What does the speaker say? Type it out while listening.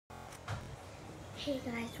Hey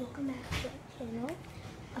guys, welcome back to our channel.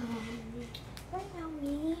 Right now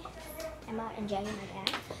me, Emma, and Jay, my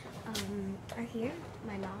dad, are here.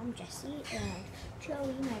 My mom, Jessie, and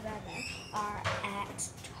Joey, my brother, are at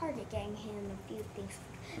Target getting him a few things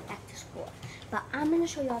back to school. But I'm going to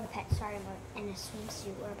show you all the pets. Sorry, I'm in a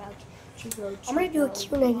swimsuit. We're about to go to I'm going to do a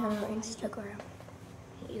Q&A on our Instagram.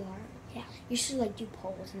 You are? Yeah. You should like do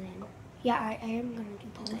polls and then... Yeah, I am going to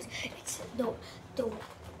do polls.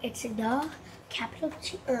 It's the capital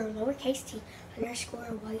T or lowercase t _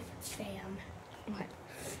 white fam. Okay.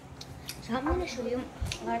 So I'm going to show you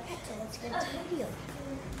our pets, so let's get into the video.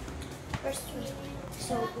 First,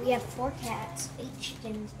 so we have 4 cats, 8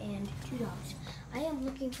 chickens, and 2 dogs. I am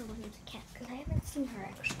looking for one of the cats because I haven't seen her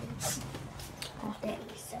actually all day.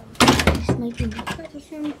 So this might be my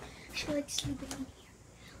brother's room. She likes sleeping in here.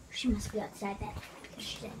 She must be outside that because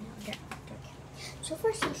she's at another cat. So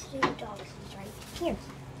first, I'll show you the dogs. He's right here.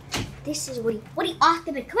 This is Woody. Woody, off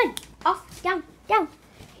the bed. Come on. Off. Down. Down.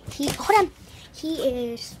 Hold on. He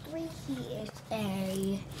is 3. He is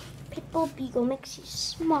a pit bull beagle mix. He's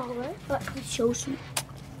smaller, but he shows you.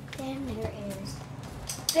 Then there is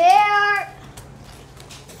Bear.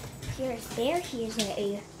 Here's Bear. He is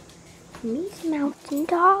a Burmese mountain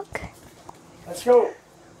dog. Let's go.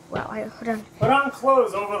 Well, hold on. Put on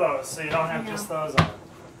clothes over those so you don't have just those on.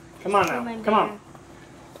 Come on now. Come on.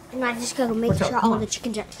 And I just gotta make sure all the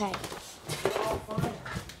chickens are okay.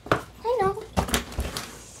 I know.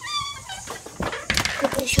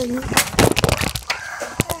 Quickly show you.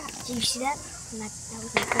 Do you see that? That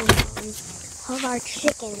was my phone. All of our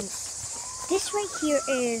chickens. This right here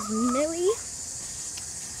is Millie.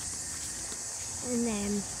 And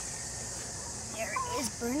then there is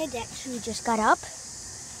Bernadette, who just got up.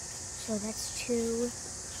 So that's 2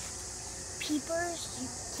 peepers. You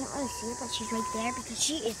can't really see it, but she's right there because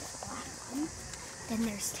she is the black one. Then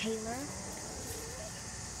there's Taylor,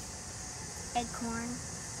 Eggcorn,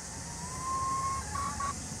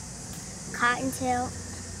 Cottontail.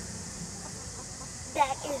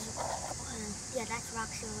 That is, yeah, that's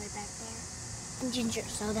Roxy all the way back there. And Ginger.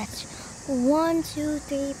 So that's 1, 2,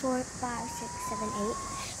 3, 4, 5, 6, 7,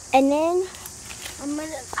 8. And then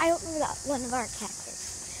I don't know that one of our cats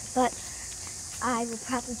is, but I will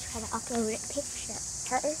probably try to upload a picture of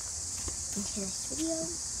her into this video.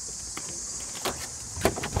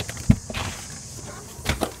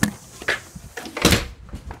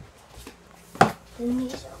 Then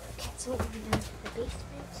these are the cats that we down to the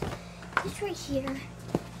basement. This right here,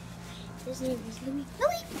 his name is Louie.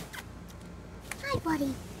 Louie! Hi,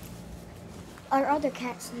 buddy. Our other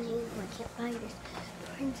cat's name, I can't find it.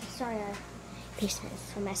 Princess. Sorry, our basement is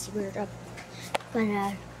so messy. We're up.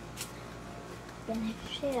 But, then I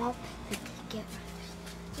shit up and get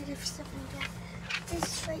rid of stuff like that.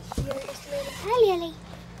 This right here is Lily. Hi, Lily.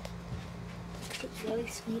 She's really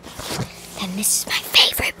sweet. And this is my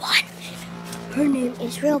favorite one. Her name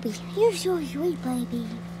is Ruby. You're so sweet, baby.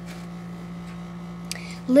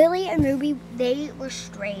 Lily and Ruby, they were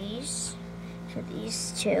strays. So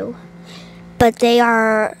these 2. But they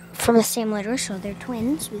are from the same litter, so they're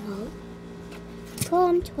twins. We call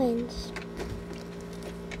them twins.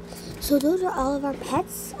 So those are all of our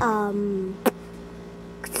pets,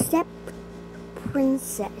 except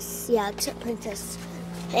Princess. Yeah, except Princess.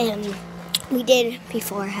 And we did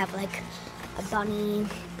before have like a bunny.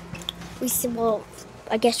 Well,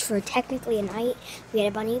 I guess for technically a night, we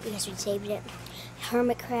had a bunny because we saved it.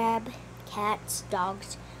 Hermit crab, cats,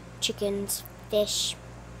 dogs, chickens, fish.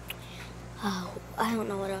 Oh, I don't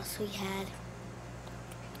know what else we had.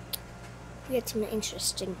 We had some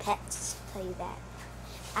interesting pets, I'll tell you that.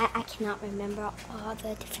 I cannot remember all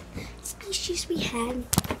the different species we had,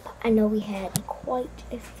 but I know we had quite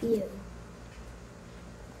a few.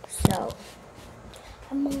 So,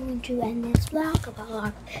 I'm going to end this vlog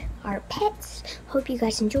about our pets. Hope you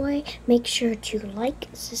guys enjoy. Make sure to like,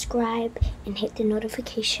 subscribe, and hit the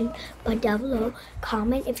notification button down below.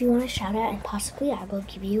 Comment if you want a shout out, and possibly I will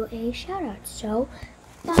give you a shout out. So,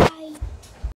 bye.